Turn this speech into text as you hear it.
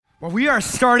Well, we are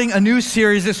starting a new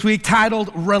series this week titled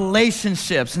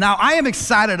Relationships. Now, I am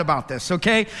excited about this,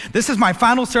 okay? This is my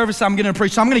final service I'm going to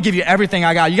preach, so I'm going to give you everything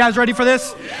I got. You guys ready for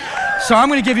this? So I'm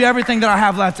going to give you everything that I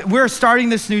have left. We're starting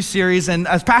this new series, and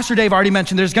as Pastor Dave already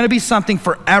mentioned, there's going to be something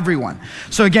for everyone.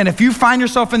 So again, if you find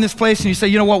yourself in this place and you say,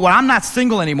 you know what, well, I'm not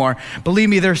single anymore, believe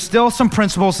me, there's still some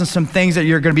principles and some things that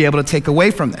you're going to be able to take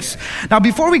away from this. Now,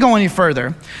 before we go any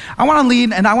further, I want to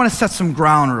lead and I want to set some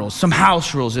ground rules, some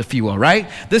house rules, if you will, right?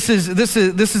 This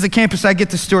is a campus I get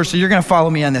to steward, so you're going to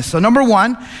follow me on this. So number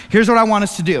one, here's what I want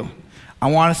us to do. I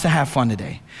want us to have fun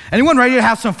today. Anyone ready to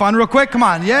have some fun real quick? Come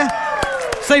on, yeah?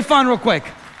 Say fun real quick.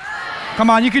 Come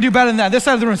on, you can do better than that. This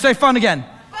side of the room, say fun again.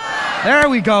 Fun. There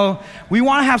we go. We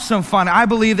want to have some fun. I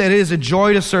believe that it is a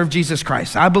joy to serve Jesus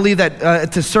Christ. I believe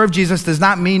that to serve Jesus does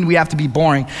not mean we have to be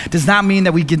boring. Does not mean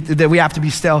that we have to be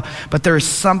still. But there is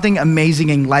something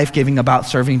amazing and life-giving about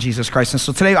serving Jesus Christ. And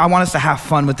so today I want us to have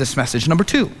fun with this message. Number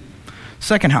two.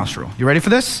 Second house rule. You ready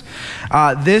for this?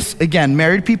 Again,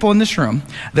 married people in this room,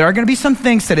 there are going to be some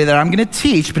things today that I'm going to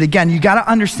teach, but again, you got to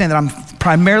understand that I'm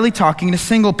primarily talking to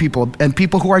single people and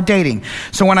people who are dating.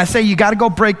 So when I say you got to go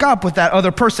break up with that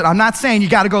other person, I'm not saying you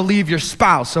got to go leave your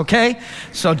spouse, okay?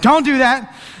 So don't do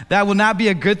that. That will not be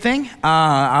a good thing.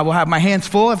 I will have my hands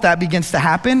full if that begins to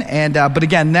happen. But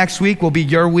again, next week will be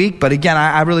your week. But again,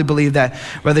 I really believe that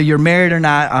whether you're married or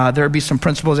not, there will be some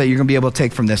principles that you're going to be able to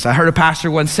take from this. I heard a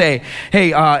pastor once say,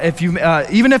 hey,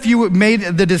 even if you made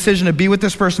the decision to be with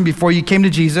this person before you came to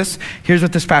Jesus, here's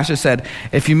what this pastor said.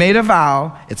 If you made a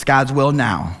vow, it's God's will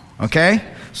now, okay?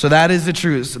 So that is the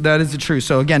truth. That is the truth.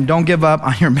 So again, don't give up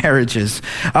on your marriages.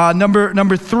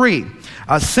 Number three,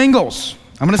 singles.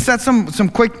 I'm going to set some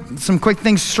quick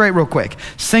things straight real quick.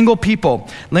 Single people,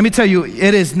 let me tell you,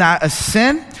 it is not a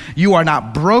sin. You are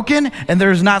not broken, and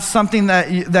there's not something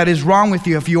that is wrong with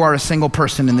you if you are a single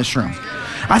person in this room.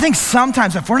 I think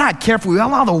sometimes if we're not careful, we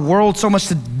allow the world so much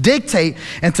to dictate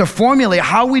and to formulate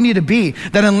how we need to be,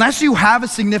 that unless you have a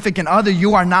significant other,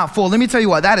 you are not full. Let me tell you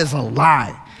what, that is a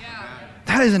lie.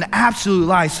 That is an absolute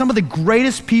lie. Some of the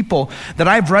greatest people that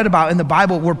I've read about in the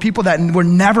Bible were people that were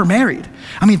never married.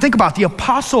 I mean, think about it. The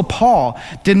Apostle Paul,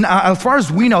 as far as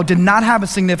we know, did not have a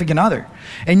significant other.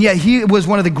 And yet he was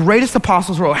one of the greatest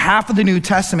apostles, wrote half of the New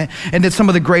Testament, and did some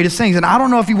of the greatest things. And I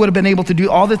don't know if he would have been able to do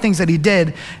all the things that he did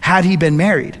had he been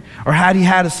married or had he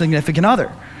had a significant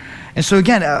other. And so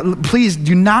again, please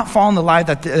do not fall in the lie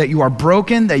that you are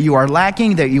broken, that you are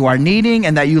lacking, that you are needing,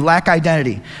 and that you lack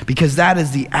identity, because that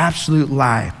is the absolute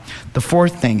lie. The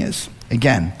fourth thing is,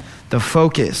 again, the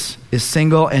focus is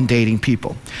single and dating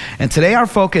people. And today our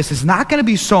focus is not going to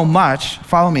be so much,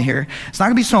 follow me here, it's not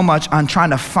going to be so much on trying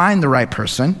to find the right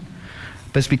person,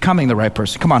 but it's becoming the right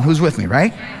person. Come on, who's with me,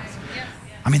 right?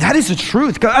 I mean, that is the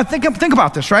truth. Think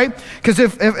about this, right? Because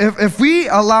if we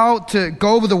allow to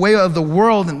go with the way of the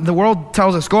world, and the world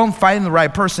tells us, go and find the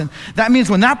right person, that means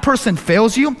when that person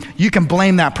fails you, you can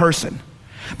blame that person.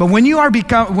 But when you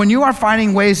are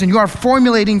finding ways and you are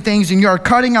formulating things and you are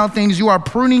cutting out things, you are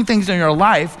pruning things in your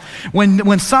life,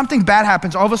 when something bad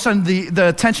happens, all of a sudden the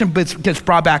attention gets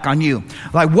brought back on you.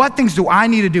 Like, what things do I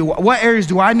need to do? What areas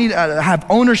do I need to have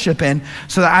ownership in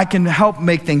so that I can help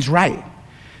make things right?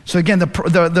 So again,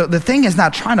 the thing is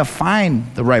not trying to find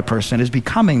the right person, it's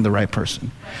becoming the right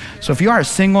person. So if you are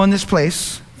single in this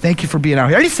place, thank you for being out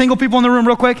here. Any single people in the room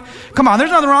real quick? Come on,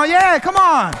 there's nothing wrong. Yeah, come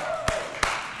on.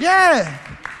 Yeah.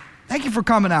 Thank you for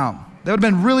coming out. That would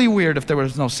have been really weird if there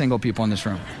was no single people in this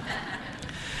room.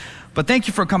 But thank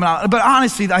you for coming out. But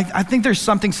honestly, I think there's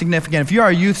something significant. If you are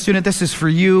a youth student, this is for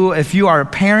you. If you are a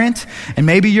parent and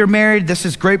maybe you're married, this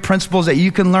is great principles that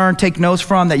you can learn, take notes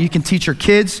from, that you can teach your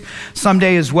kids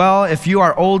someday as well. If you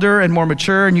are older and more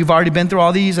mature and you've already been through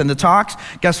all these and the talks,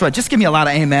 guess what? Just give me a lot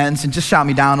of amens and just shout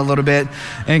me down a little bit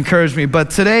and encourage me.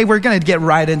 But today we're going to get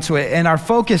right into it. And our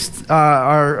focus,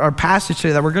 our passage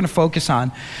today that we're going to focus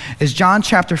on is John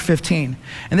chapter 15.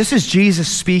 And this is Jesus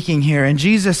speaking here. And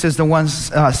Jesus is the one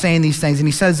saying these things, and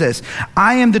he says this: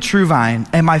 I am the true vine,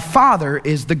 and my Father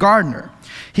is the gardener.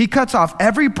 He cuts off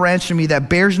every branch in me that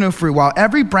bears no fruit, while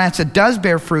every branch that does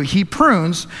bear fruit, he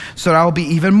prunes so that I will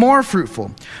be even more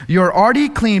fruitful. You are already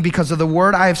clean because of the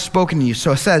word I have spoken to you.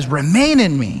 So it says, remain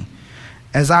in me,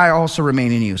 as I also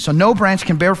remain in you. So no branch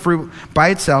can bear fruit by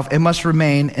itself. It must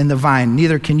remain in the vine.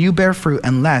 Neither can you bear fruit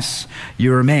unless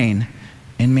you remain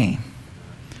in me.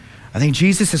 I think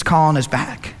Jesus is calling us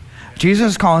back.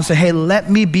 Jesus is calling and saying, hey, let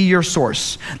me be your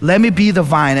source. Let me be the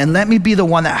vine, and let me be the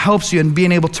one that helps you in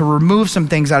being able to remove some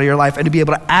things out of your life and to be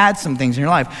able to add some things in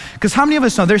your life. Because how many of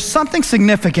us know there's something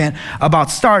significant about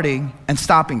starting and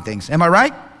stopping things? Am I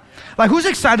right? Like, who's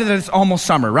excited that it's almost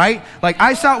summer, right? Like,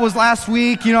 Ice Out was last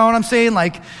week, you know what I'm saying?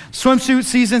 Like, swimsuit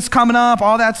season's coming up,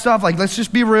 all that stuff. Like, let's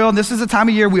just be real. This is the time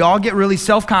of year we all get really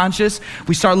self-conscious.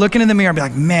 We start looking in the mirror and be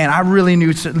like, man, I really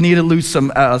need to lose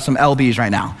some LBs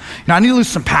right now. You know, I need to lose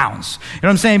some pounds. You know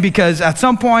what I'm saying? Because at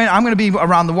some point, I'm going to be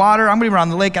around the water, I'm going to be around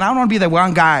the lake, and I don't want to be that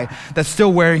one guy that's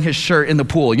still wearing his shirt in the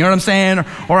pool. You know what I'm saying?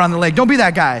 Or on the lake. Don't be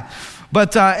that guy.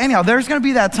 But anyhow, there's going to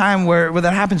be that time where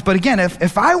that happens. But again,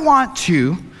 if I want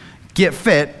to get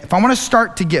fit, if I want to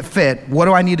start to get fit, what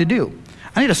do I need to do?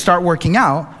 I need to start working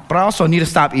out, but I also need to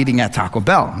stop eating at Taco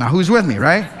Bell. Now, who's with me,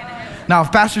 right? Now,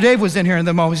 if Pastor Dave was in here in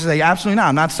the moment, he'd say, absolutely not.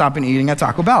 I'm not stopping eating at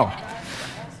Taco Bell.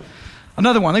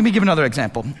 Another one, let me give another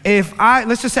example.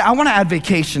 Let's just say I want to add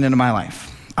vacation into my life.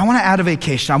 I want to add a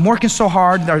vacation. I'm working so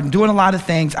hard. I'm doing a lot of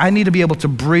things. I need to be able to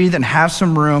breathe and have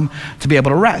some room to be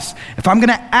able to rest. If I'm going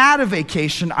to add a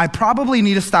vacation, I probably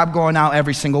need to stop going out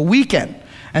every single weekend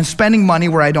and spending money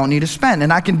where I don't need to spend.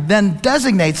 And I can then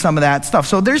designate some of that stuff.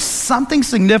 So there's something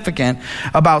significant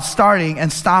about starting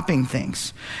and stopping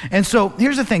things. And so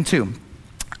here's the thing too,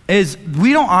 is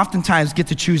we don't oftentimes get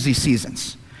to choose these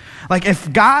seasons. Like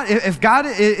if God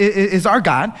is our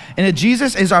God and if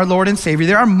Jesus is our Lord and Savior,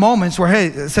 there are moments where,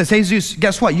 it says, hey, Zeus,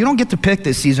 guess what? You don't get to pick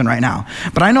this season right now.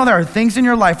 But I know there are things in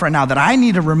your life right now that I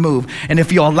need to remove. And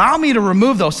if you allow me to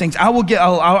remove those things, I will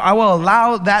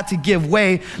allow that to give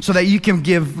way so that you can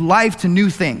give life to new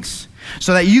things.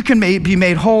 So that you can be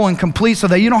made whole and complete, so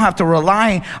that you don't have to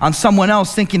rely on someone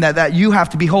else thinking that you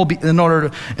have to be whole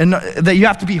that you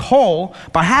have to be whole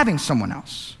by having someone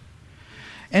else.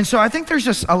 And so I think there's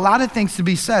just a lot of things to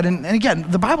be said. And again,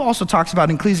 the Bible also talks about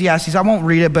in Ecclesiastes. I won't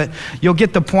read it, but you'll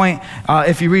get the point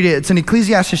if you read it. It's in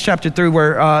Ecclesiastes chapter 3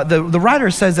 where the writer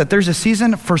says that there's a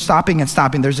season for stopping and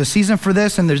stopping. There's a season for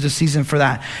this and there's a season for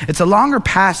that. It's a longer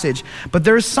passage, but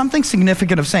there's something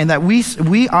significant of saying that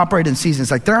we operate in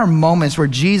seasons. Like there are moments where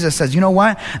Jesus says, you know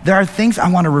what? There are things I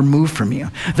want to remove from you.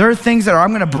 There are things that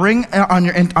I'm going to bring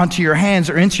onto your hands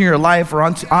or into your life or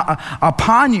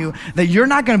upon you that you're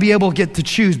not going to be able to get to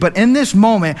choose. But in this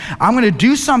moment, I'm going to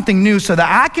do something new so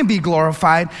that I can be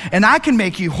glorified and I can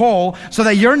make you whole so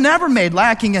that you're never made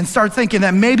lacking and start thinking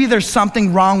that maybe there's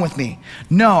something wrong with me.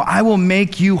 No, I will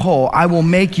make you whole. I will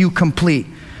make you complete.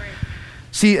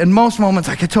 See, in most moments,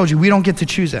 like I told you, we don't get to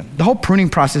choose it. The whole pruning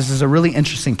process is a really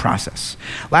interesting process.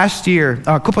 Last year,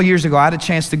 a couple of years ago, I had a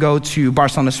chance to go to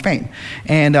Barcelona, Spain.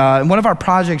 And one of our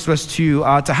projects was to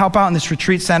help out in this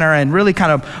retreat center and really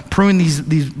kind of prune these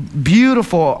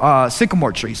beautiful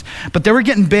sycamore trees. But they were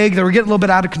getting big. They were getting a little bit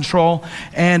out of control.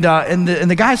 And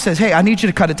the guy says, hey, I need you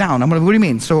to cut it down. I'm like, what do you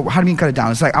mean? So how do you mean cut it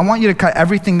down? It's like, I want you to cut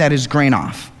everything that is grain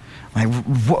off. Like,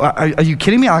 are you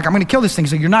kidding me? Like, I'm going to kill this thing.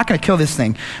 So you're not going to kill this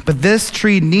thing. But this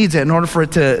tree needs it in order for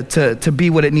it to be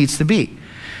what it needs to be.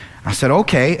 I said,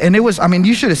 okay. And it was,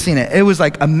 you should have seen it. It was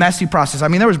like a messy process.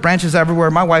 There was branches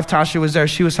everywhere. My wife, Tasha, was there.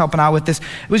 She was helping out with this.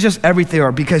 It was just everything.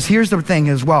 Because here's the thing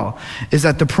as well, is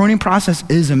that the pruning process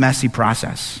is a messy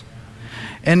process.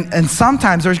 And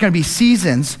sometimes there's going to be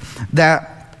seasons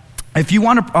that if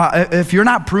you're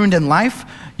not pruned in life,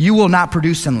 you will not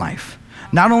produce in life.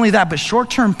 Not only that, but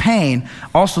short-term pain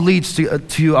also leads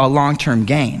to a long-term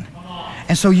gain.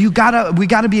 And so we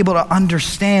gotta be able to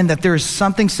understand that there is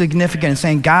something significant in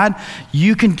saying, God,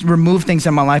 you can remove things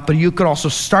in my life, but you could also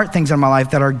start things in my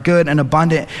life that are good and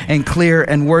abundant and clear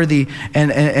and worthy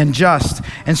and just.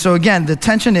 And so again, the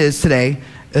tension today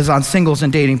is on singles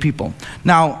and dating people.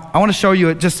 Now, I want to show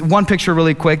you just one picture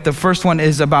really quick. The first one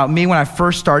is about me when I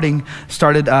first started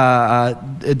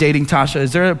dating Tasha.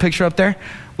 Is there a picture up there?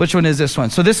 Which one is this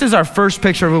one? So this is our first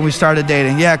picture when we started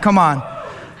dating. Yeah, come on.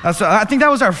 I think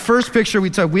that was our first picture we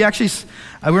took. We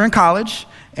were in college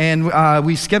and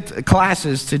we skipped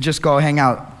classes to just go hang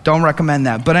out. Don't recommend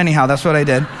that. But anyhow, that's what I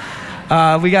did.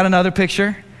 We got another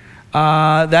picture.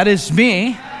 That is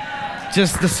me.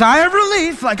 Just the sigh of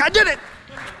relief, like I did it.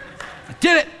 I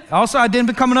did it. Also, I didn't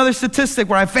become another statistic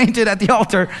where I fainted at the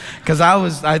altar because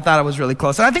I thought I was really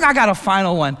close. And I think I got a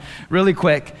final one really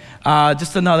quick.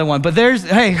 Just another one. But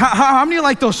hey, how many of you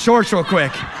like those shorts real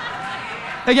quick?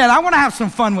 Again, I want to have some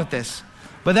fun with this.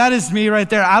 But that is me right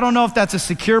there. I don't know if that's a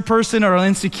secure person or an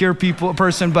insecure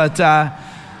person, but I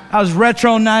was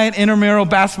retro night, intramural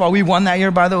basketball. We won that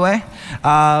year, by the way.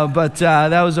 But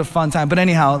that was a fun time. But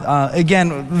anyhow,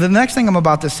 again, the next thing I'm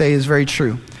about to say is very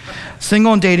true.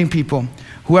 Single and dating people,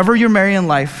 whoever you marry in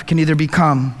life can either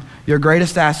become your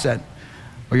greatest asset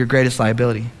or your greatest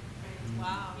liability.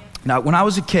 Wow. Now, when I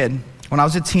was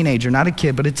a teenager, not a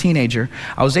kid, but a teenager,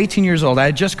 I was 18 years old. I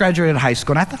had just graduated high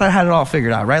school, and I thought I had it all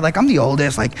figured out, right? Like, I'm the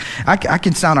oldest. Like, I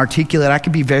can sound articulate. I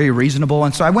can be very reasonable.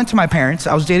 And so I went to my parents.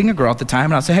 I was dating a girl at the time,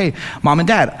 and I said, hey, Mom and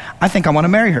Dad, I think I want to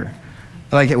marry her.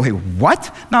 Like, wait,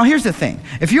 what? Now, here's the thing.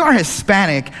 If you are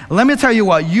Hispanic, let me tell you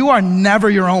what, you are never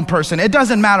your own person. It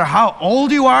doesn't matter how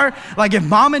old you are. Like, if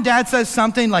mom and dad says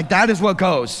something, like, that is what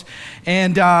goes.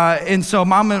 And so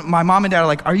my mom and dad are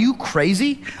like, are you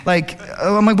crazy? Like,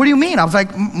 I'm like, what do you mean? I was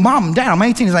like, Mom, Dad, I'm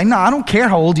 18. He's like, no, I don't care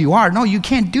how old you are. No, you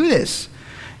can't do this.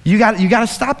 You got to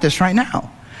stop this right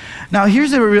now. Now,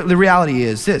 here's the reality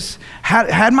is this.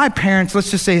 Had my parents,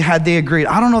 let's just say, had they agreed,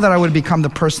 I don't know that I would have become the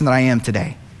person that I am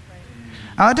today.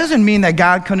 Now, it doesn't mean that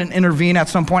God couldn't intervene at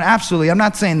some point. Absolutely, I'm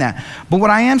not saying that. But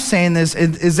what I am saying is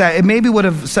that it maybe would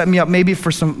have set me up maybe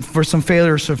for some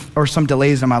failures or some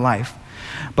delays in my life.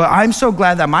 But I'm so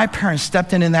glad that my parents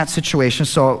stepped in that situation.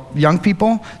 So young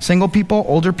people, single people,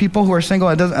 older people who are single,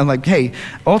 I'm like, hey,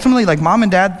 ultimately, like mom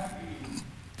and dad,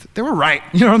 they were right.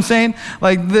 You know what I'm saying?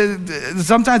 Like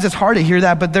sometimes it's hard to hear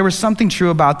that, but there was something true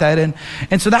about that.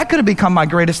 And so that could have become my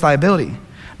greatest liability.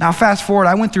 Now, fast forward,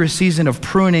 I went through a season of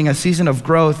pruning, a season of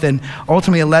growth, and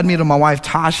ultimately it led me to my wife,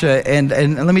 Tasha, and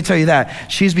let me tell you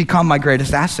that, she's become my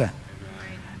greatest asset.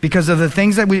 Because of the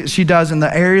things that she does in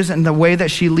the areas and the way that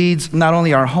she leads not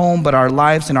only our home, but our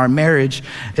lives and our marriage,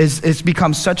 it's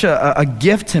become such a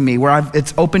gift to me where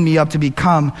it's opened me up to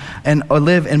become and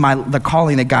live in the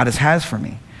calling that God has for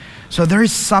me. So there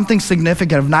is something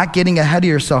significant of not getting ahead of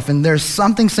yourself, and there's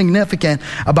something significant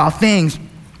about things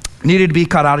needed to be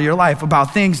cut out of your life,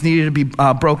 about things needed to be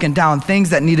broken down,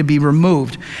 things that need to be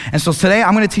removed. And so today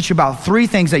I'm going to teach you about 3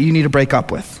 things that you need to break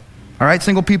up with. All right,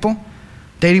 single people,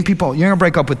 dating people, you're going to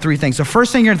break up with 3 things. The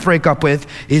first thing you're going to break up with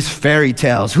is fairy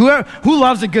tales. Who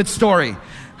loves a good story?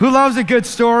 Who loves a good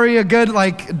story, a good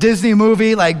like Disney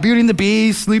movie, like Beauty and the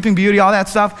Beast, Sleeping Beauty, all that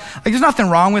stuff? Like there's nothing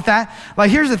wrong with that.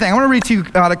 Like here's the thing. I want to read to you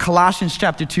out of Colossians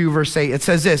chapter 2, verse 8. It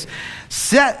says this,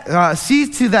 see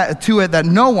to it that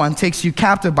no one takes you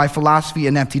captive by philosophy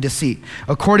and empty deceit,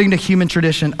 according to human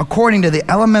tradition, according to the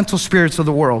elemental spirits of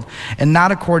the world, and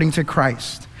not according to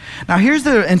Christ. Now, here's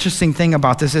the interesting thing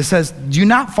about this. It says, do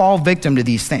not fall victim to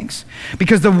these things.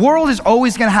 Because the world is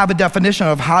always going to have a definition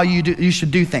of how you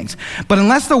should do things. But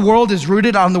unless the world is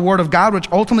rooted on the word of God, which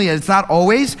ultimately it's not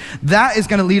always, that is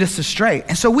going to lead us astray.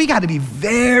 And so we got to be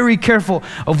very careful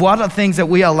of what are things that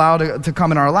we allow to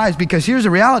come in our lives. Because here's the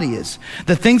reality is,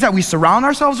 the things that we surround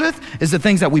ourselves with is the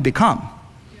things that we become.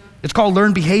 It's called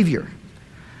learned behavior.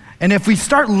 And if we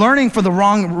start learning for the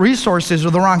wrong resources or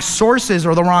the wrong sources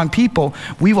or the wrong people,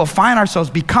 we will find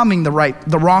ourselves becoming the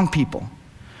wrong people.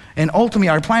 And ultimately,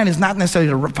 our plan is not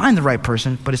necessarily to find the right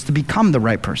person, but it's to become the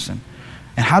right person.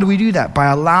 And how do we do that?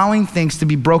 By allowing things to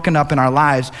be broken up in our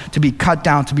lives, to be cut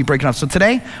down, to be broken up. So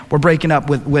today, we're breaking up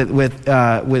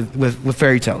with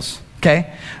fairy tales.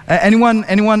 Okay?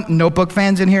 Anyone Notebook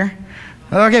fans in here?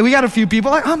 Okay, we got a few people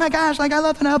like, oh my gosh, like I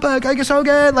love the Notebook, like it's so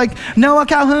good. Like Noah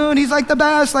Calhoun, he's like the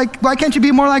best. Like, why can't you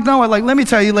be more like Noah? Like, let me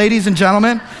tell you, ladies and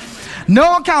gentlemen,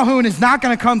 Noah Calhoun is not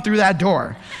gonna come through that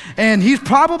door. And he's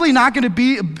probably not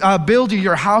gonna build you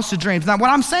your house of dreams. Now, what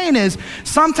I'm saying is,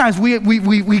 sometimes we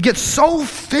get so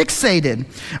fixated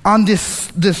on this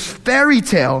fairy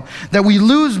tale that we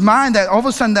lose mind that all of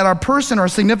a sudden that our person or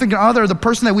significant other, the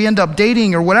person that we end up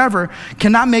dating or whatever,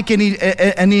 cannot make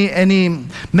any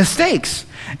mistakes.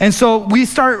 And so we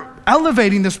start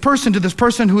elevating this person to this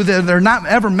person who they're not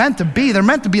ever meant to be. They're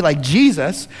meant to be like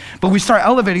Jesus, but we start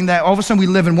elevating that. All of a sudden we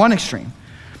live in one extreme.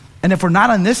 And if we're not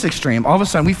on this extreme, all of a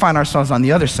sudden we find ourselves on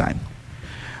the other side.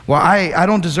 Well, I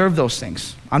don't deserve those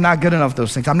things. I'm not good enough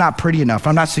those things. I'm not pretty enough.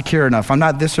 I'm not secure enough. I'm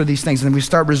not this or these things. And we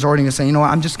start resorting to saying, you know what,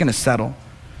 I'm just gonna settle.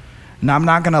 And I'm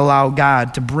not gonna allow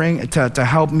God to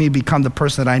help me become the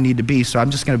person that I need to be, so I'm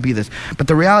just gonna be this. But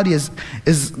the reality is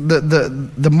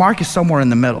the mark is somewhere in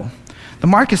the middle. The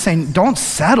mark is saying, don't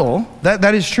settle.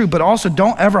 That is true, but also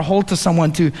don't ever hold to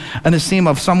someone to an esteem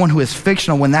of someone who is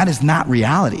fictional when that is not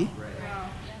reality.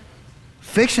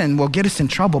 Fiction will get us in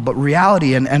trouble, but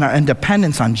reality and our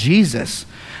dependence on Jesus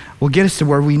will get us to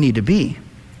where we need to be.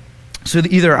 So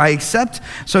either I accept,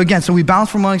 so we bounce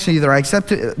from one extreme, either I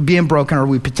accept being broken or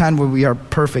we pretend we are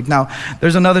perfect. Now,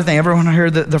 there's another thing. Everyone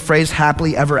heard the phrase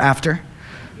happily ever after,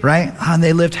 right? And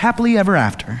they lived happily ever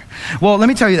after. Well, let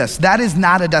me tell you this. That is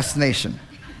not a destination.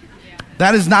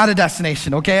 That is not a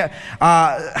destination, okay?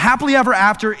 Happily ever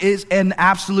after is an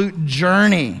absolute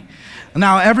journey.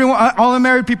 Now, everyone, all the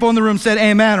married people in the room said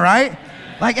amen, right?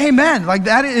 Like, amen. Like,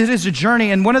 that is a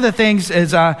journey. And one of the things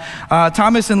is,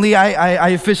 Thomas and Lee, I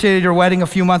officiated your wedding a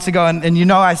few months ago, and you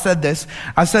know I said this.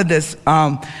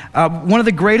 One of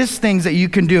the greatest things that you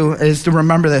can do is to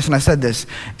remember this, and I said this,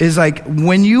 is like,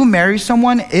 when you marry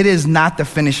someone, it is not the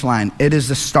finish line. It is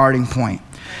the starting point.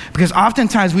 Because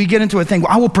oftentimes we get into a thing,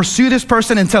 well, I will pursue this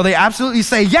person until they absolutely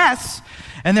say yes,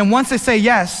 and then once they say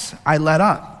yes, I let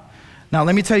up. Now,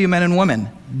 let me tell you, men and women,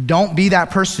 don't be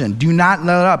that person. Do not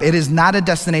let up. It is not a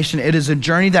destination. It is a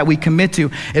journey that we commit to.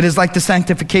 It is like the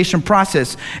sanctification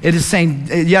process. It is saying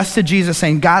yes to Jesus,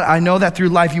 saying, God, I know that through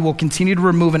life you will continue to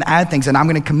remove and add things, and I'm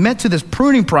going to commit to this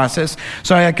pruning process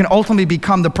so I can ultimately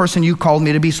become the person you called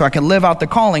me to be, so I can live out the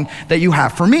calling that you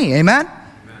have for me. Amen?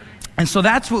 And so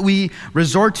that's what we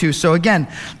resort to. So again,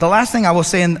 the last thing I will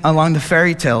say along the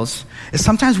fairy tales is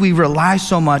sometimes we rely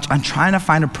so much on trying to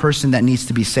find a person that needs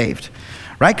to be saved,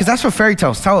 right? Because that's what fairy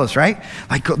tales tell us, right?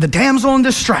 Like the damsel in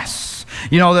distress,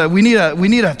 that we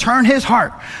need to turn his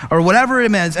heart or whatever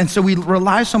it is. And so we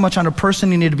rely so much on a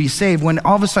person who need to be saved when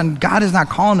all of a sudden God is not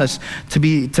calling us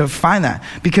to find that.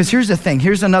 Because here's the thing.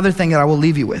 Here's another thing that I will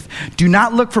leave you with. Do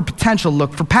not look for potential,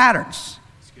 look for patterns.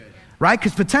 Right?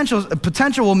 Because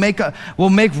potential will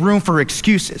make room for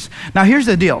excuses. Now, here's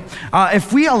the deal.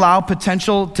 If we allow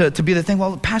potential to be the thing,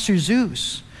 well, Pastor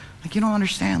Zeus, like, you don't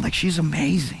understand. Like, she's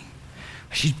amazing.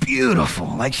 She's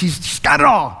beautiful. Like, she's got it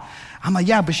all. I'm like,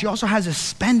 yeah, but she also has a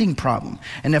spending problem.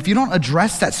 And if you don't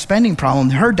address that spending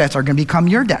problem, her debts are going to become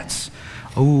your debts.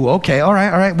 Oh, okay, all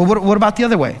right. Well, what about the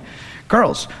other way?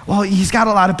 Girls, well, he's got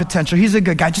a lot of potential. He's a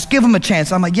good guy. Just give him a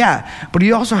chance. I'm like, yeah, but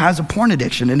he also has a porn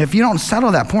addiction. And if you don't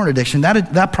settle that porn addiction,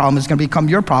 that problem is going to become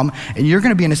your problem. And you're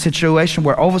going to be in a situation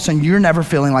where all of a sudden you're never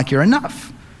feeling like you're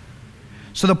enough.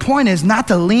 So the point is not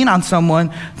to lean on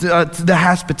someone that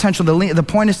has potential. The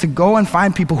point is to go and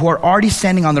find people who are already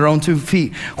standing on their own 2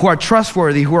 feet, who are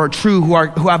trustworthy, who are true,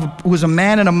 who is a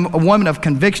man and a woman of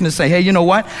conviction to say, hey, you know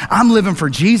what? I'm living for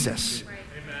Jesus.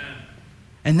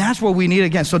 And that's what we need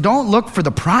again. So don't look for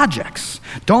the projects.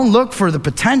 Don't look for the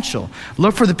potential.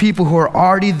 Look for the people who are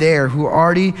already there, who are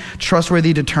already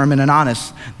trustworthy, determined, and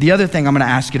honest. The other thing I'm going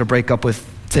to ask you to break up with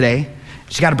today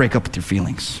is you got to break up with your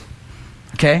feelings.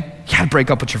 Okay? You got to break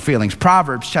up with your feelings.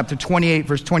 Proverbs chapter 28,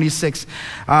 verse 26.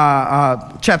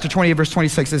 Chapter 28, verse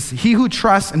 26 is, he who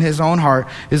trusts in his own heart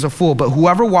is a fool, but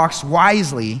whoever walks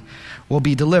wisely will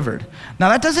be delivered. Now,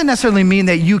 that doesn't necessarily mean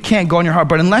that you can't go in your heart,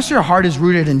 but unless your heart is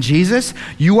rooted in Jesus,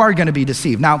 you are going to be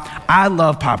deceived. Now, I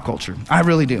love pop culture. I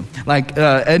really do. Like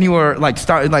anywhere, like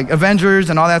Avengers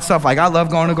and all that stuff. Like I love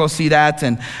going to go see that,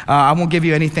 and I won't give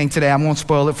you anything today. I won't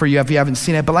spoil it for you if you haven't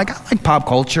seen it. But like I like pop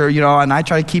culture, and I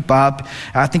try to keep up.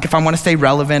 I think if I want to stay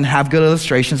relevant, have good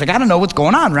illustrations, I got to know what's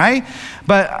going on, right?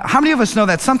 But how many of us know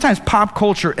that sometimes pop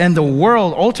culture and the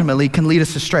world ultimately can lead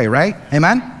us astray, right?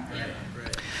 Amen.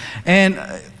 And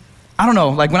I don't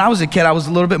know, like when I was a kid, I was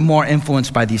a little bit more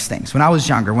influenced by these things. When I was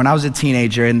younger, when I was a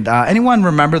teenager, and anyone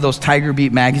remember those Tiger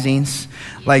Beat magazines?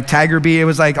 Like Tiger Beat, it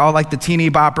was like all like the teeny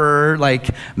bopper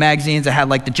like magazines that had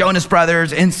like the Jonas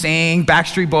Brothers, NSYNC,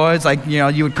 Backstreet Boys, like,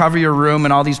 you would cover your room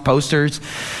and all these posters.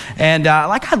 And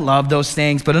I loved those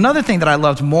things. But another thing that I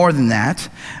loved more than that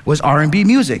was R&B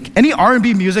music. Any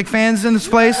R&B music fans in this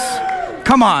place?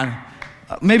 Come on,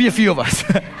 maybe a few of us.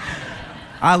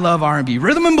 I love R&B,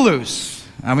 rhythm and blues.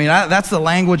 I mean, that's the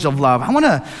language of love. I want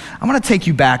to take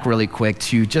you back really quick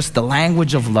to just the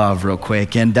language of love real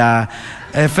quick. And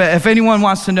if anyone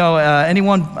wants to know,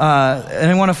 anyone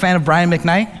a fan of Brian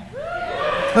McKnight?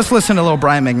 Let's listen to a little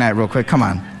Brian McKnight real quick. Come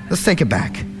on, let's take it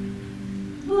back.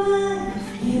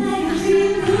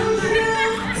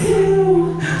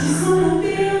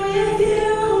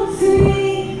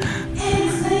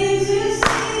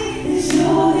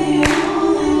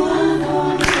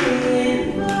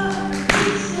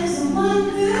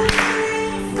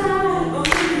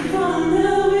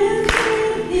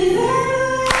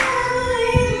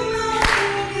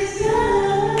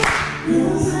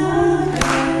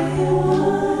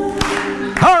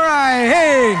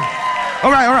 All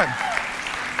right.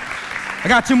 I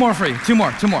got two more for you. Two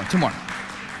more.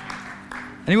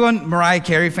 Anyone Mariah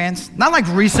Carey fans? Not like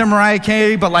recent Mariah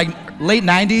Carey, but like late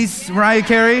 90s Mariah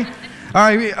Carey. All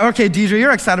right, okay, Deidre,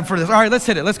 you're excited for this. All right, let's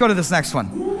hit it. Let's go to this next one.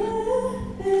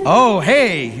 Oh,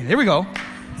 hey, here we go.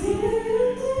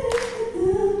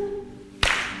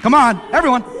 Come on,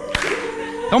 everyone.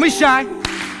 Don't be shy.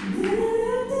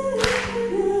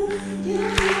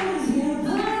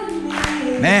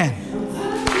 Man.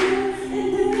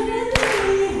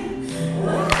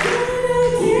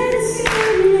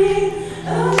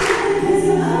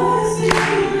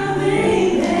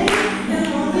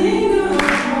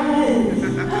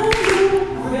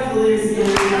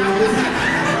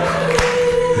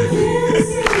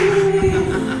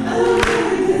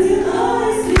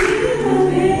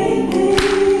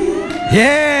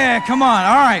 Yeah, come on.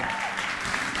 All right.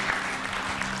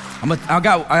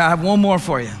 I have one more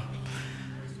for you.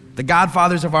 The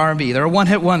godfathers of R&B. They're a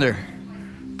one-hit wonder.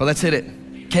 But let's hit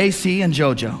it. KC and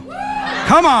JoJo.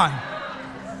 Come on.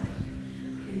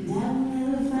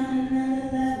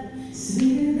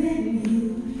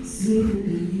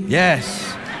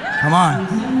 Yes. Come on.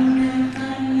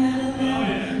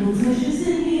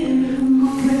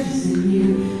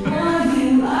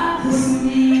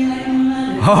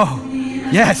 Oh,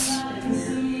 yes.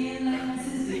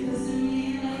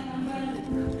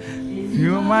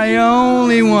 You're my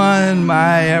only one,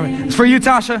 my everything. It's for you,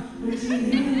 Tasha.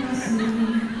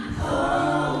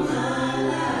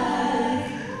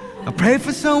 I pray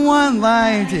for someone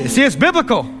like you. See, it's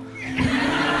biblical.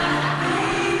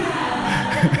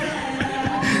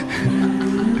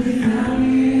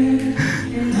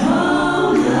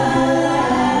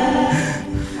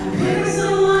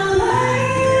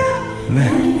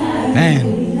 Man.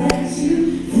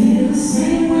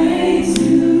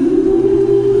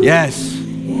 Yes.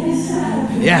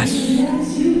 Yes. Hey,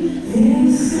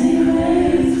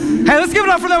 let's give it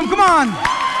up for them. Come on.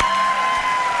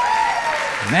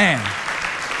 Man.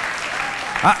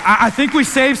 I think we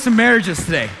saved some marriages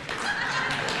today.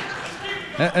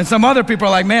 And some other people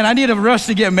are like, man, I need a rush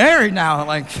to get married now.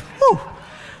 Like, whew.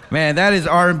 Man, that is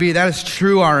R&B. That is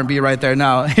true R&B right there.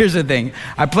 Now, here's the thing.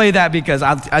 I play that because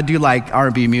I do like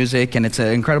R&B music, and it's an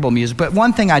incredible music. But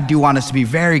one thing I do want us to be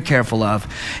very careful of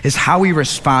is how we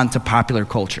respond to popular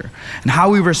culture and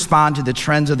how we respond to the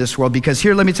trends of this world. Because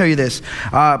here, let me tell you this.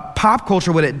 Pop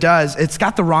culture, what it does, it's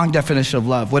got the wrong definition of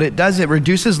love. What it does, it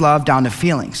reduces love down to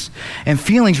feelings. And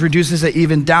feelings reduces it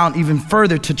even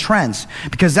further to trends.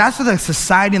 Because that's what the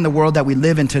society and the world that we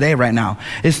live in today right now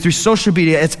is through social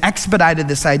media. It's expedited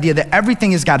this idea that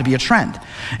everything has got to be a trend,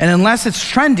 and unless it's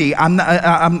trendy, I'm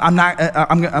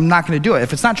not going to do it.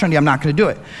 If it's not trendy, I'm not going to do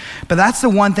it. But that's the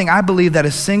one thing I believe that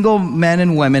as single men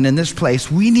and women in this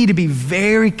place, we need to be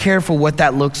very careful what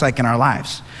that looks like in our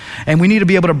lives, and we need to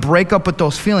be able to break up with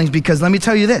those feelings. Because let me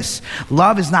tell you this: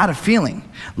 love is not a feeling.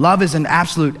 Love is an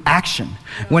absolute action.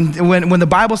 When the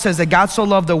Bible says that God so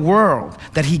loved the world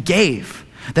that He gave,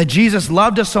 that Jesus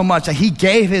loved us so much that He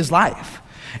gave His life.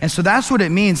 And so that's what it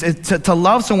means. To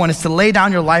love someone is to lay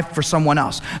down your life for someone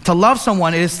else. To love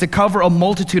someone is to cover a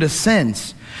multitude of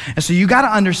sins. And so you got to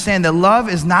understand that love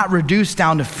is not reduced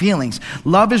down to feelings.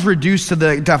 Love is reduced to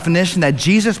the definition that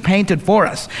Jesus painted for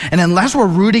us. And unless we're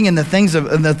rooting in the things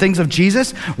of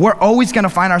Jesus, we're always going to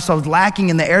find ourselves lacking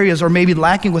in the areas, or maybe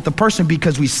lacking with the person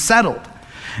because we settled.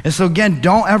 And so again,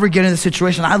 don't ever get in the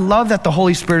situation. I love that the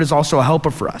Holy Spirit is also a helper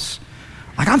for us.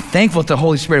 Like, I'm thankful that the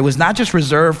Holy Spirit was not just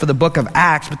reserved for the book of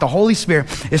Acts, but the Holy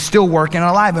Spirit is still working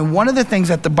alive. And one of the things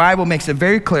that the Bible makes it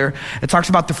very clear, it talks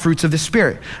about the fruits of the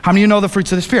Spirit. How many of you know the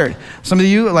fruits of the Spirit? Some of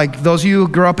you, like those of you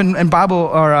who grew up in Bible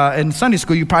or in Sunday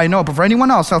school, you probably know it. But for anyone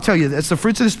else, I'll tell you, it's the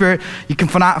fruits of the Spirit. You can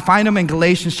find them in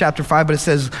Galatians chapter 5, but it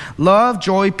says love,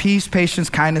 joy, peace, patience,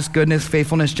 kindness, goodness,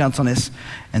 faithfulness, gentleness,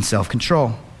 and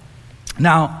self-control.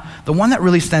 Now, the one that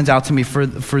really stands out to me for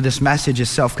this message is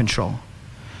self-control.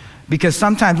 Because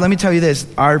sometimes, let me tell you this,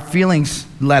 our feelings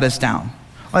let us down.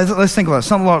 Let's think about it,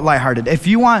 something lighthearted. If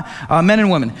you want, men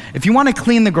and women, if you want to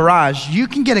clean the garage, you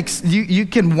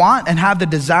can want and have the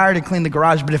desire to clean the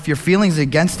garage, but if your feelings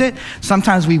against it,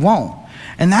 sometimes we won't.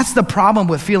 And that's the problem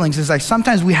with feelings, is like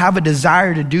sometimes we have a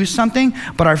desire to do something,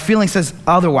 but our feeling says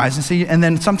otherwise. And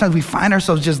then sometimes we find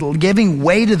ourselves just giving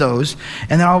way to those,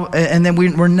 and then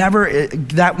we're never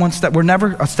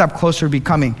a step closer to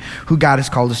becoming who God has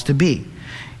called us to be.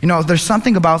 You know, there's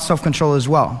something about self-control as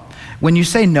well. When you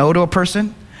say no to a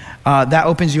person, that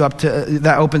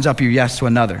opens up your yes to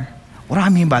another. What do I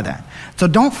mean by that? So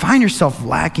don't find yourself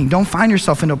lacking. Don't find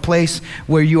yourself in a place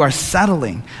where you are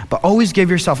settling, but always give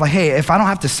yourself like, hey, if I don't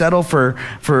have to settle for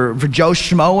Joe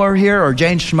Schmo over here or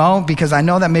Jane Schmo, because I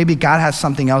know that maybe God has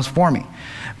something else for me.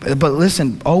 But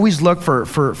listen, always look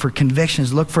for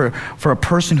convictions. Look for a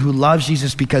person who loves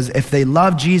Jesus, because if they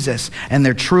love Jesus and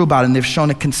they're true about it and they've shown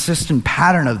a consistent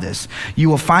pattern of this, you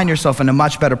will find yourself in a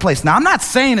much better place. Now, I'm not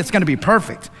saying it's going to be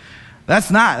perfect. That's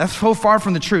so far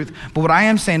from the truth. But what I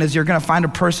am saying is you're going to find a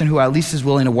person who at least is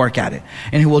willing to work at it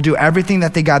and who will do everything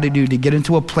that they got to do to get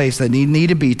into a place that they need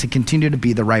to be to continue to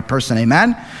be the right person.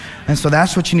 Amen? And so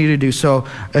that's what you need to do. So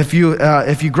if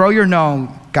you grow your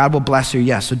no, God will bless your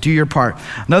yes. So do your part.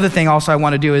 Another thing also I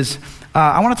want to do is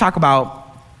I want to talk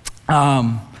about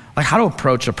like how to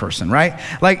approach a person, right?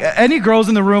 Like any girls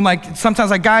in the room, like sometimes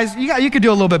like guys, you could do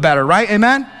a little bit better, right?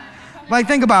 Amen? Like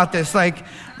think about this. Like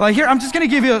here, I'm just going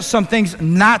to give you some things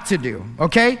not to do,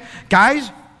 okay? Guys,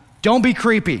 don't be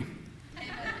creepy,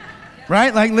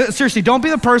 right? Like seriously, don't be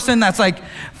the person that's like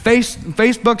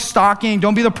Facebook stalking.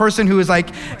 Don't be the person who is like,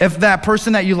 if that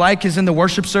person that you like is in the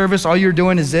worship service, all you're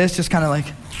doing is this, just kind of like,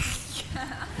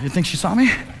 you think she saw me?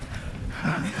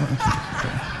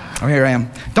 Oh, here I am.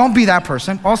 Don't be that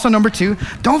person. Also, number 2,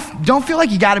 don't feel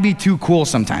like you got to be too cool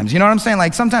sometimes. You know what I'm saying?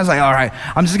 Like sometimes, like, all right,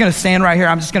 I'm just gonna stand right here.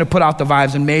 I'm just gonna put out the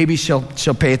vibes, and maybe she'll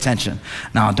pay attention.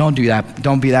 No, don't do that.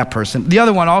 Don't be that person. The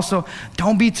other one also,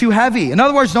 don't be too heavy. In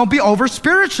other words, don't be over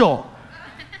spiritual,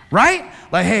 right?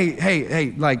 Like,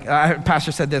 hey, like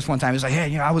pastor said this one time. He's like,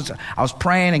 hey, I was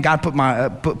praying, and God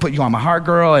put you on my heart,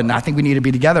 girl, and I think we need to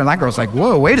be together. And that girl's like,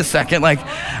 whoa, wait a second. Like,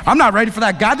 I'm not ready for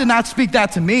that. God did not speak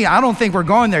that to me. I don't think we're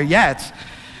going there yet.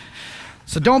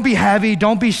 So don't be heavy,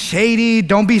 don't be shady,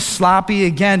 don't be sloppy.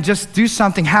 Again, just do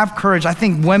something, have courage. I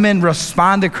think women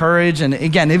respond to courage. And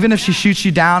again, even if she shoots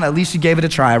you down, at least you gave it a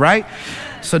try, right?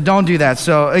 So don't do that.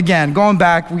 So again, going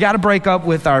back, we got to break up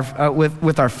with our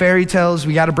with our fairy tales.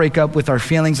 We got to break up with our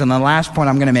feelings. And the last point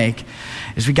I'm going to make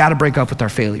is we got to break up with our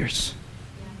failures.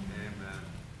 Amen.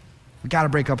 We got to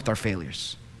break up with our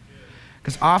failures.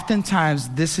 Because oftentimes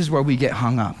this is where we get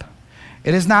hung up.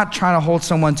 It is not trying to hold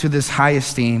someone to this high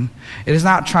esteem. It is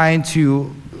not trying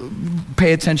to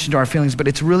pay attention to our feelings, but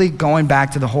it's really going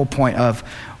back to the whole point of,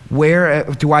 where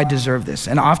do I deserve this?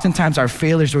 And oftentimes our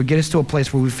failures will get us to a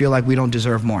place where we feel like we don't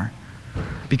deserve more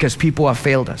because people have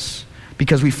failed us,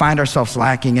 because we find ourselves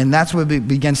lacking, and that's what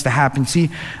begins to happen. See,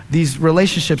 these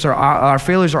relationships, our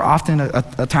failures are often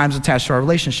at times attached to our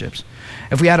relationships.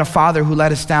 If we had a father who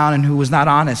let us down and who was not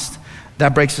honest,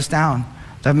 that breaks us down.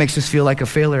 That makes us feel like a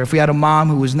failure. If we had a mom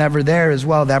who was never there as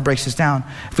well, that breaks us down.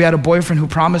 If we had a boyfriend who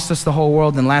promised us the whole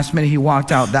world and last minute he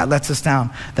walked out, that lets us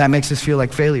down. That makes us feel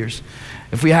like failures.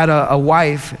 If we had a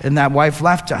wife and that wife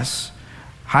left us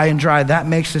high and dry, that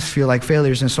makes us feel like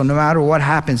failures. And so no matter what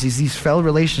happens, these failed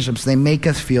relationships, they make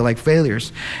us feel like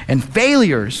failures. And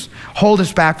failures hold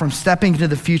us back from stepping into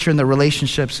the future and the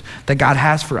relationships that God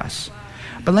has for us.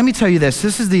 But let me tell you this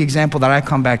is the example that I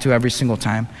come back to every single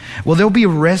time. Will there be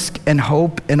risk and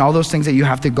hope and all those things that you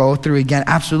have to go through again?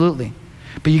 Absolutely.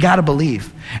 But you got to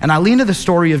believe. And I lean to the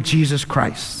story of Jesus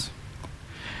Christ.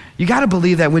 You got to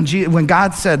believe that when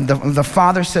God said, the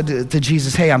Father said to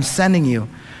Jesus, hey, I'm sending you,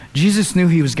 Jesus knew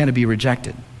he was going to be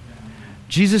rejected.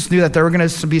 Jesus knew that there were going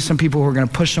to be some people who were going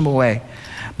to push him away.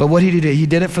 But what he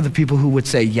did it for the people who would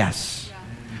say yes.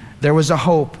 There was a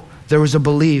hope, there was a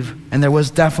belief, and there was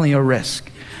definitely a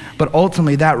risk. But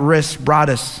ultimately, that risk brought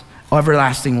us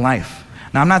everlasting life.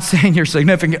 Now, I'm not saying your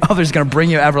significant other is going to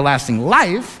bring you everlasting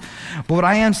life, but what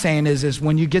I am saying is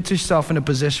when you get yourself in a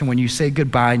position when you say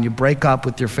goodbye and you break up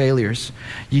with your failures,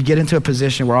 you get into a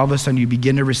position where all of a sudden you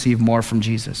begin to receive more from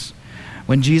Jesus.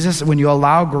 When you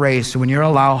allow grace, when you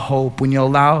allow hope, when you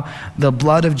allow the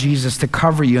blood of Jesus to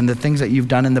cover you and the things that you've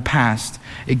done in the past,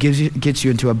 it gets you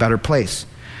into a better place.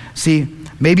 See,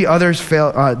 maybe others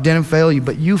didn't fail you,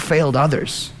 but you failed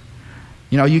others.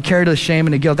 You know, you carried the shame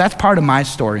and the guilt. That's part of my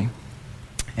story.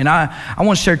 And I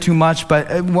won't share too much, but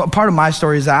part of my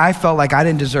story is that I felt like I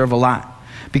didn't deserve a lot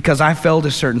because I failed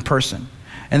a certain person.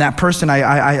 And that person,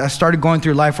 I started going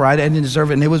through life where I didn't deserve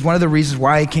it. And it was one of the reasons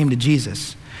why I came to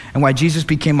Jesus and why Jesus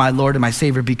became my Lord and my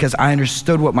Savior, because I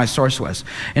understood what my source was.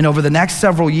 And over the next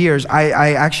several years,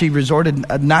 I actually resorted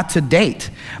not to date,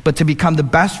 but to become the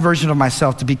best version of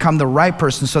myself, to become the right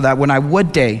person so that when I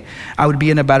would date, I would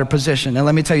be in a better position. And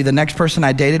let me tell you, the next person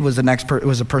I dated was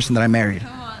was a person that I married.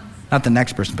 Not the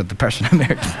next person, but the person I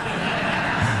married.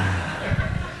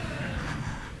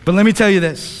 But let me tell you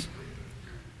this.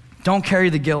 Don't carry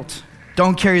the guilt.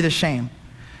 Don't carry the shame.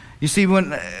 You see,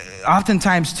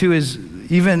 oftentimes too is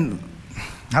even,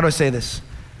 how do I say this?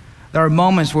 There are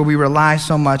moments where we rely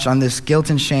so much on this guilt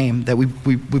and shame that we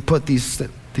put these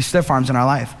stiff arms in our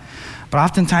life. But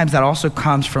oftentimes that also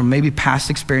comes from maybe past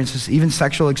experiences, even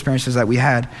sexual experiences that we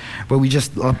had, where we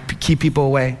just keep people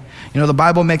away. You know, the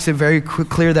Bible makes it very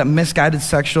clear that misguided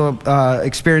sexual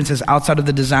experiences outside of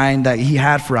the design that he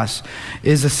had for us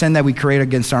is a sin that we create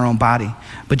against our own body.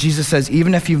 But Jesus says,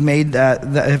 even if you've made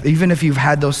even if you've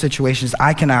had those situations,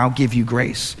 I can now give you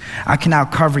grace. I can now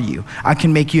cover you. I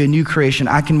can make you a new creation.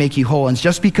 I can make you whole. And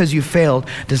just because you failed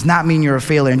does not mean you're a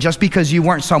failure. And just because you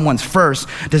weren't someone's first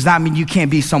does not mean you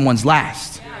can't be someone's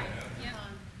last.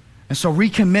 And so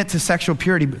recommit to sexual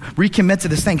purity, recommit to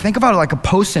this thing. Think about it like a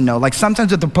Post-it note. Like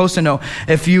sometimes with the Post-it note,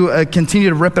 if you continue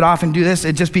to rip it off and do this,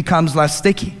 it just becomes less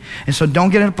sticky. And so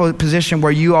don't get in a position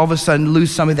where you all of a sudden lose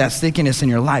some of that stickiness in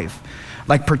your life.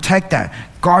 Like protect that.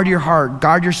 Guard your heart,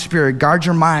 guard your spirit, guard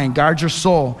your mind, guard your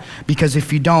soul. Because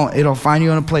if you don't, it'll find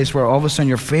you in a place where all of a sudden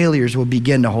your failures will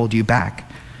begin to hold you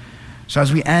back. So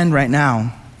as we end right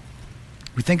now,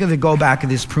 we think of the go back of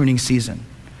this pruning season.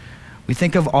 We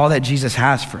think of all that Jesus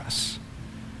has for us.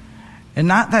 And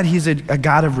not that he's a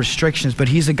God of restrictions, but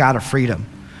he's a God of freedom.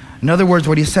 In other words,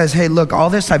 what he says, hey, look, all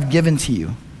this I've given to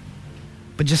you,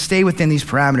 But just stay within these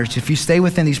parameters. If you stay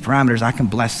within these parameters, I can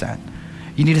bless that.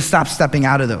 You need to stop stepping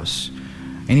out of those.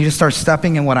 You need to start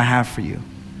stepping in what I have for you.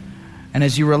 And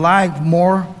as you rely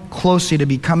more closely to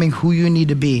becoming who you need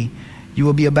to be, you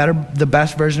will be the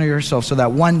best version of yourself, so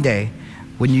that one day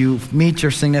when you meet your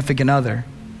significant other,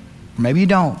 or maybe you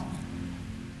don't,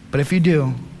 but if you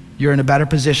do, you're in a better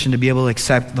position to be able to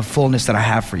accept the fullness that I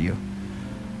have for you.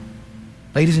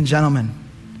 Ladies and gentlemen,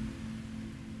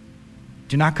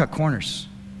 do not cut corners.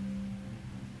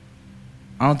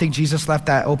 I don't think Jesus left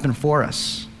that open for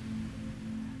us.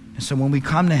 And so when we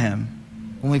come to him,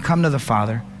 when we come to the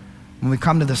Father, when we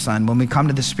come to the Son, when we come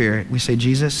to the Spirit, we say,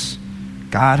 Jesus,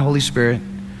 God, Holy Spirit,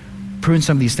 prune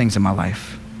some of these things in my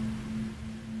life.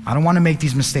 I don't want to make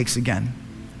these mistakes again.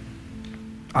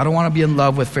 I don't want to be in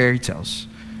love with fairy tales.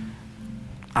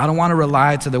 I don't want to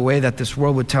rely to the way that this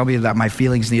world would tell me that my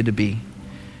feelings need to be.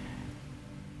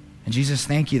 And Jesus,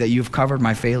 thank you that you've covered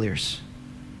my failures.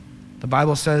 The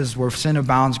Bible says where sin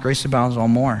abounds, grace abounds all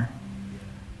more.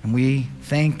 And we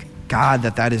thank God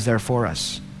that that is there for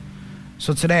us.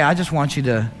 So today, I just want you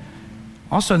to,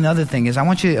 also another thing is I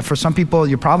want you, for some people,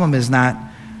 your problem is not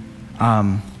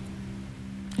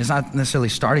necessarily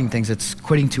starting things, it's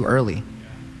quitting too early.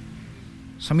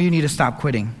 Some of you need to stop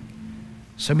quitting.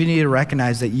 Some of you need to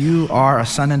recognize that you are a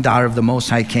son and daughter of the Most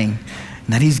High King,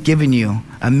 and that he's given you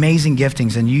amazing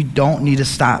giftings, and you don't need to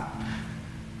stop.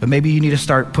 But maybe you need to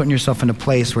start putting yourself in a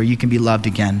place where you can be loved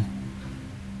again.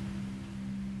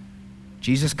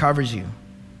 Jesus covers you.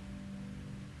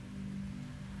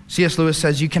 C.S. Lewis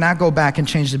says, you cannot go back and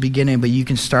change the beginning, but you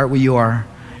can start where you are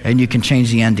and you can change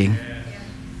the ending.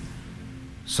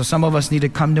 So some of us need to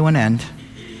come to an end,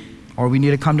 or we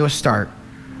need to come to a start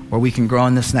where we can grow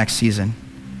in this next season.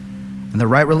 And the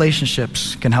right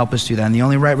relationships can help us do that. And the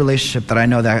only right relationship that I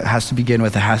know that has to begin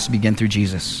with, it has to begin through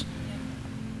Jesus.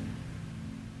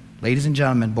 Ladies and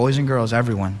gentlemen, boys and girls,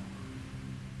 everyone,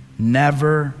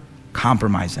 never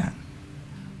compromise that.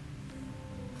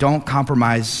 Don't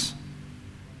compromise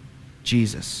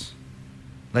Jesus.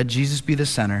 Let Jesus be the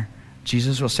center.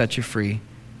 Jesus will set you free.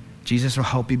 Jesus will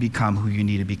help you become who you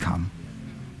need to become.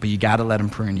 But you got to let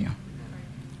him prune you.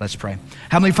 Let's pray.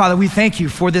 Heavenly Father, we thank you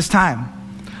for this time.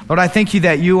 Lord, I thank you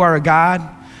that you are a God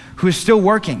who is still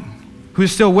working, who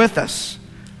is still with us.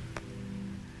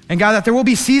 And God, that there will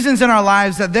be seasons in our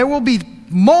lives, that there will be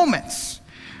moments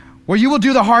where you will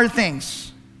do the hard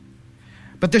things.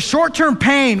 But the short-term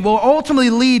pain will ultimately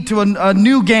lead to a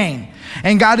new gain.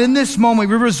 And God, in this moment,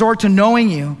 we resort to knowing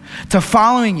you, to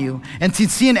following you, and to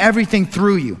seeing everything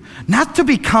through you. Not to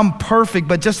become perfect,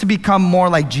 but just to become more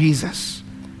like Jesus.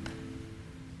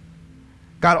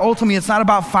 God, ultimately, it's not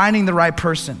about finding the right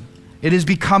person. It is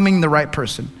becoming the right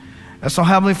person. And so,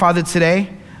 Heavenly Father, today,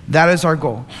 that is our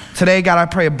goal. Today, God, I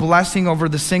pray a blessing over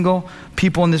the single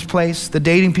people in this place, the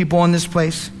dating people in this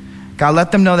place. God,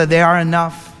 let them know that they are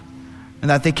enough and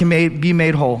that they can be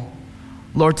made whole.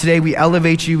 Lord, today we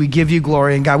elevate you, we give you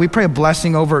glory. And God, we pray a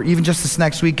blessing over even just this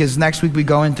next week, as next week we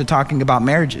go into talking about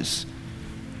marriages.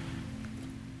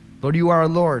 Lord, you are our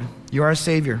Lord. You are our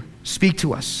Savior. Speak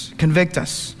to us. Convict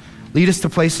us. Lead us to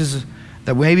places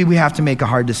that maybe we have to make a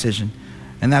hard decision.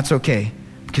 And that's okay,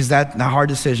 because that hard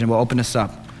decision will open us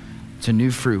up to new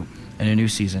fruit and a new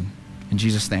season. In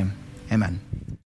Jesus' name, amen.